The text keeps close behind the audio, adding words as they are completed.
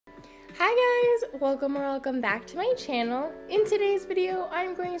welcome or welcome back to my channel. In today's video,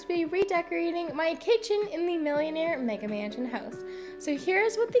 I'm going to be redecorating my kitchen in the Millionaire Mega Mansion House. So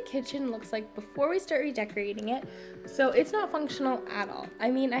here's what the kitchen looks like before we start redecorating it. So it's not functional at all. I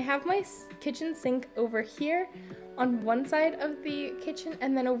mean, I have my kitchen sink over here on one side of the kitchen,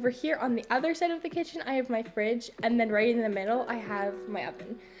 and then over here on the other side of the kitchen I have my fridge, and then right in the middle I have my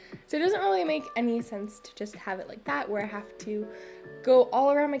oven. So it doesn't really make any sense to just have it like that, where I have to go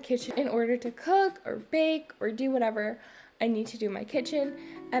all around my kitchen in order to cook or bake or do whatever I need to do in my kitchen.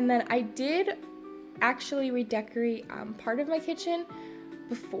 And then I did actually redecorate part of my kitchen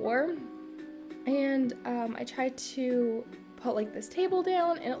before, and I tried to put like this table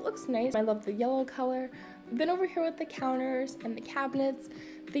down and it looks nice. I love the yellow color. Then over here with the counters and the cabinets,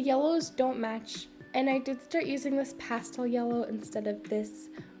 the yellows don't match, and I did start using this pastel yellow instead of this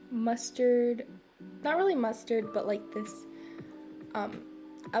mustard, not really mustard, but like this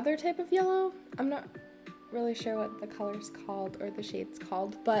other type of yellow. I'm not really sure what the color's called or the shade's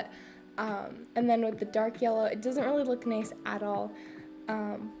called, but and then with the dark yellow, it doesn't really look nice at all.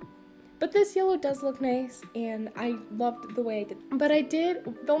 But this yellow does look nice, and I loved the way I did.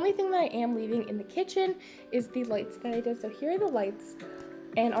 But the only thing that I am leaving in the kitchen is the lights that I did. So here are the lights,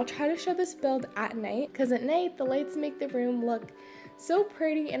 and I'll try to show this build at night, because at night the lights make the room look so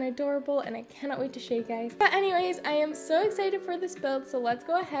pretty and adorable, and I cannot wait to show you guys. But anyways, I am so excited for this build, so let's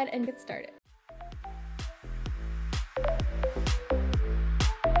go ahead and get started.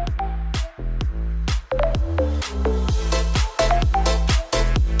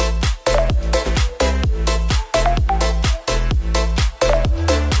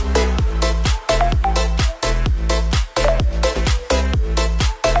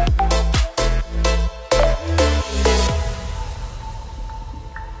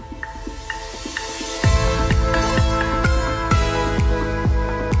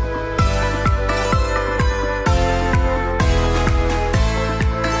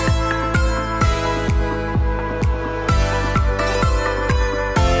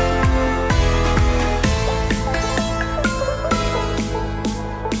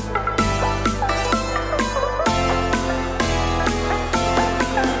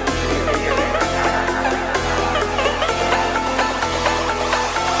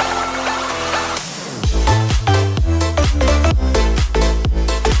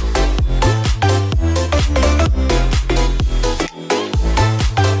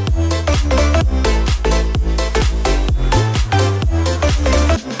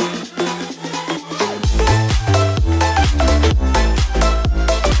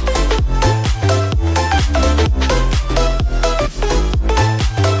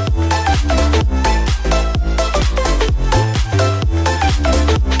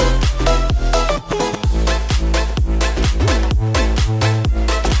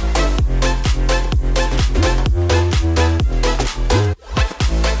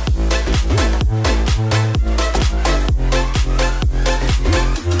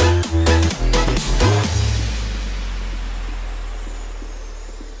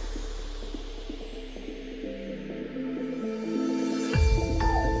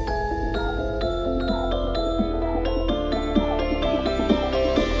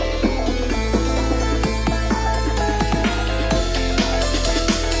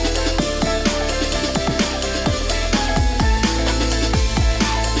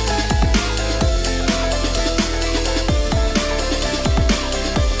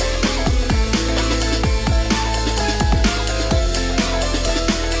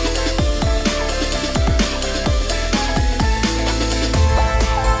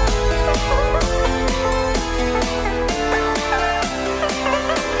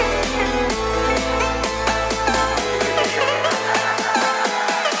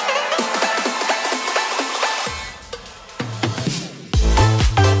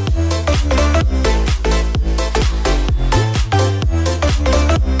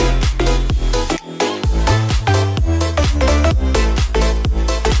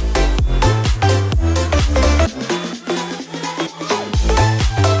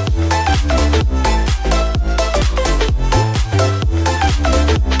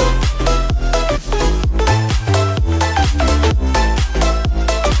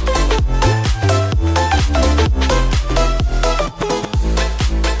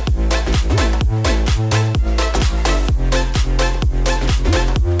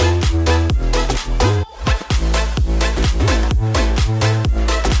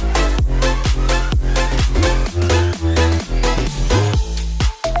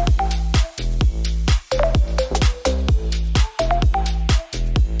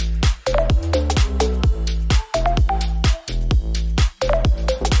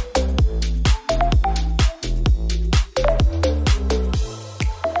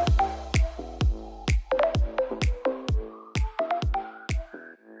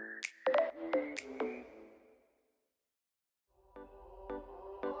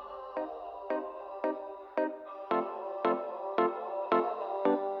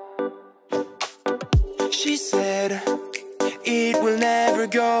 She said it will never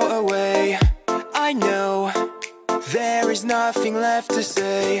go away. I know there is nothing left to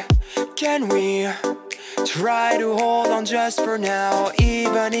say. Can we try to hold on just for now,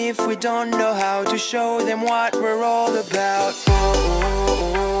 even if we don't know how to show them what we're all about?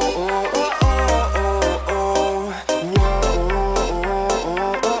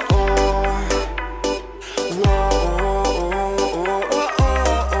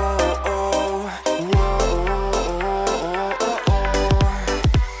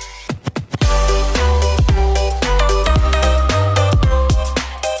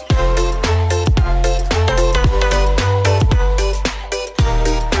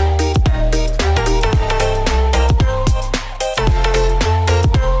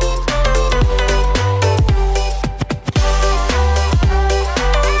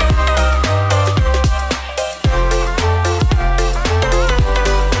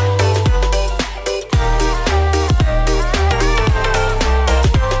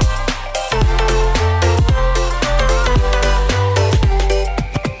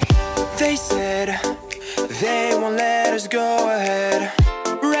 They said they won't let us go ahead.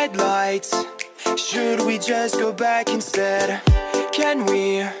 Red lights, should we just go back instead? Can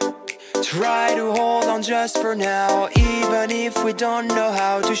we try to hold on just for now, even if we don't know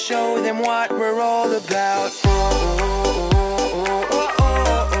how to show them what we're all about?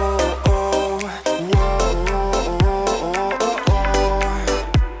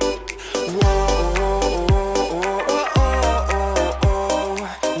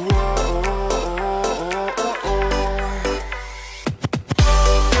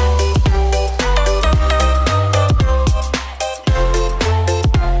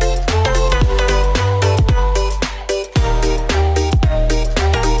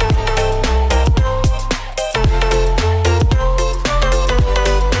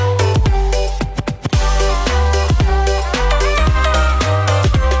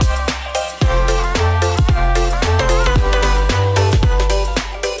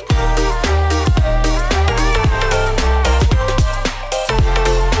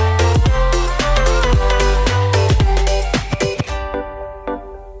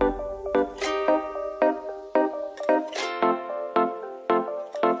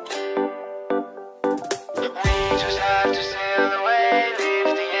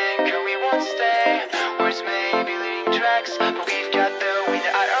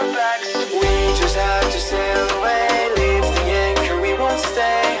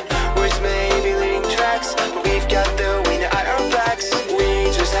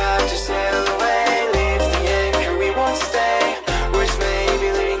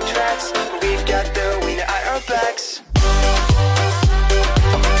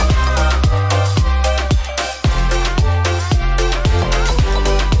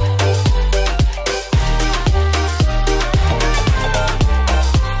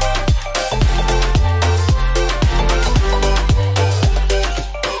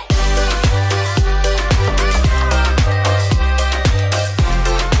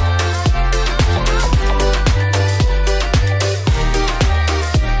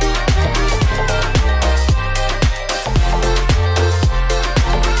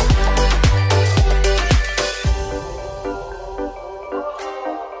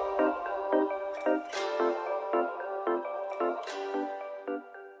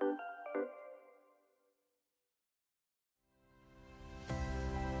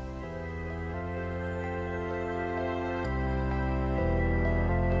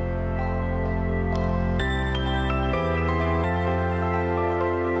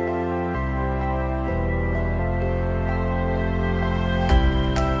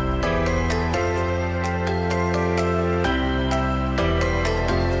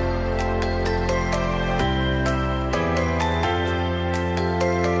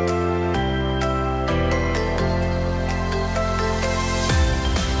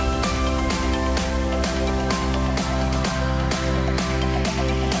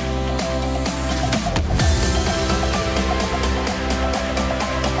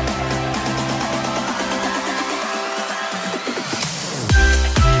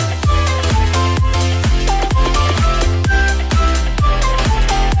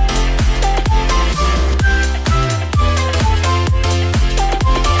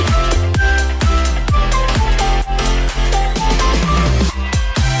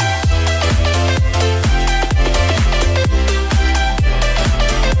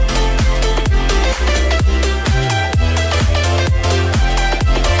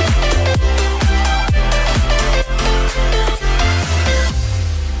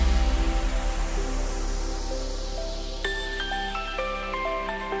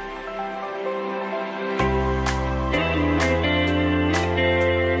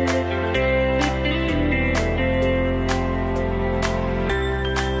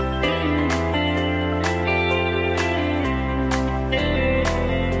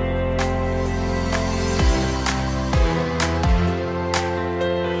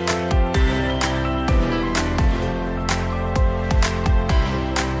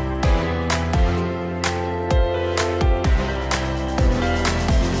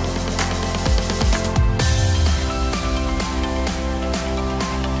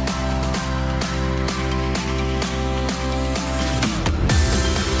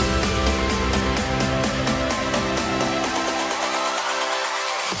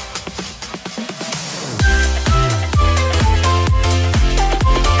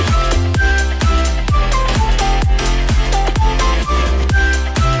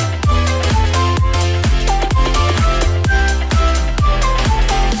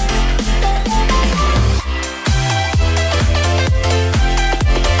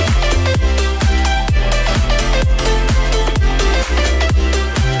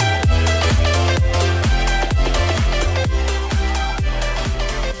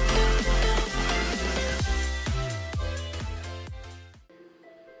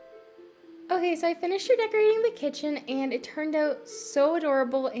 finished redecorating the kitchen and it turned out so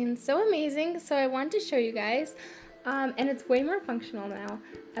adorable and so amazing, so I wanted to show you guys. And it's way more functional now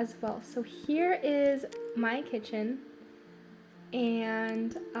as well. So here is my kitchen,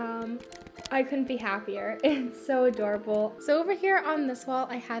 and I couldn't be happier. It's so adorable. So over here on this wall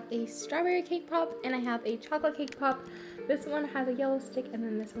I have a strawberry cake pop and I have a chocolate cake pop. This one has a yellow stick and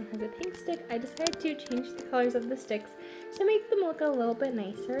then this one has a pink stick. I decided to change the colors of the sticks to make them look a little bit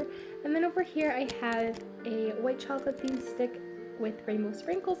nicer. And then over here I have a white chocolate themed stick with rainbow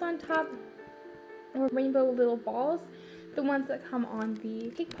sprinkles on top, or rainbow little balls, the ones that come on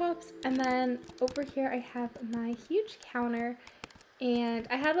the cake pops. And then over here I have my huge counter, and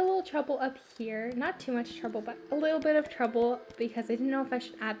I had a little trouble up here, not too much trouble, but a little bit of trouble because I didn't know if I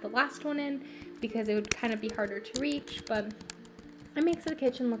should add the last one in because it would kind of be harder to reach, but it makes the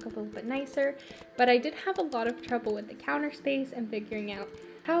kitchen look a little bit nicer. But I did have a lot of trouble with the counter space and figuring out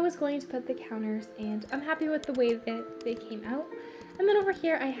how I was going to put the counters, and I'm happy with the way that they came out. And then over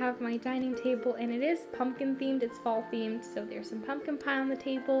here I have my dining table, and it is pumpkin themed, it's fall themed, so there's some pumpkin pie on the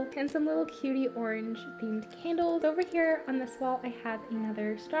table and some little cutie orange themed candles. Over here on this wall I have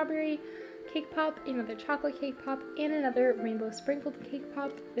another strawberry cake pop, another chocolate cake pop, and another rainbow sprinkled cake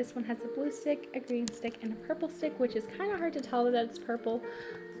pop. This one has a blue stick, a green stick, and a purple stick, which is kind of hard to tell that it's purple,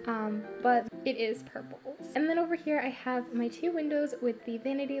 but it is purple. And then over here I have my two windows with the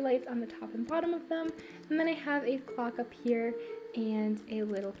vanity lights on the top and bottom of them, and then I have a clock up here and a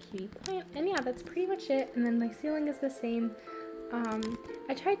little cutie plant, and yeah, that's pretty much it. And then my ceiling is the same.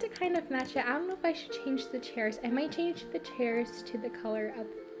 I tried to kind of match it. I don't know if I should change the chairs. I might change the chairs to the color of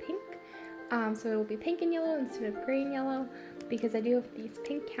pink, so it will be pink and yellow instead of gray and yellow, because I do have these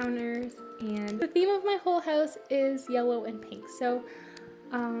pink counters, and the theme of my whole house is yellow and pink. So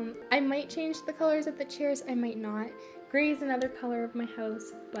I might change the colors of the chairs, I might not. Gray is another color of my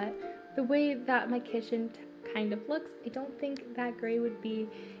house, but the way that my kitchen kind of looks, I don't think that gray would be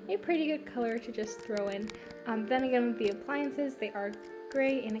a pretty good color to just throw in. Then again, with the appliances, they are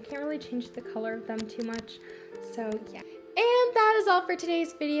gray and I can't really change the color of them too much, so yeah. And that is all for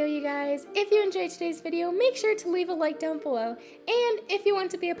today's video, you guys. If you enjoyed today's video, make sure to leave a like down below. And if you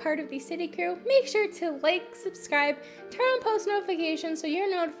want to be a part of the city crew, make sure to like, subscribe, turn on post notifications so you're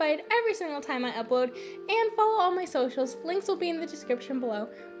notified every single time I upload, and follow all my socials. Links will be in the description below.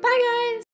 Bye, guys!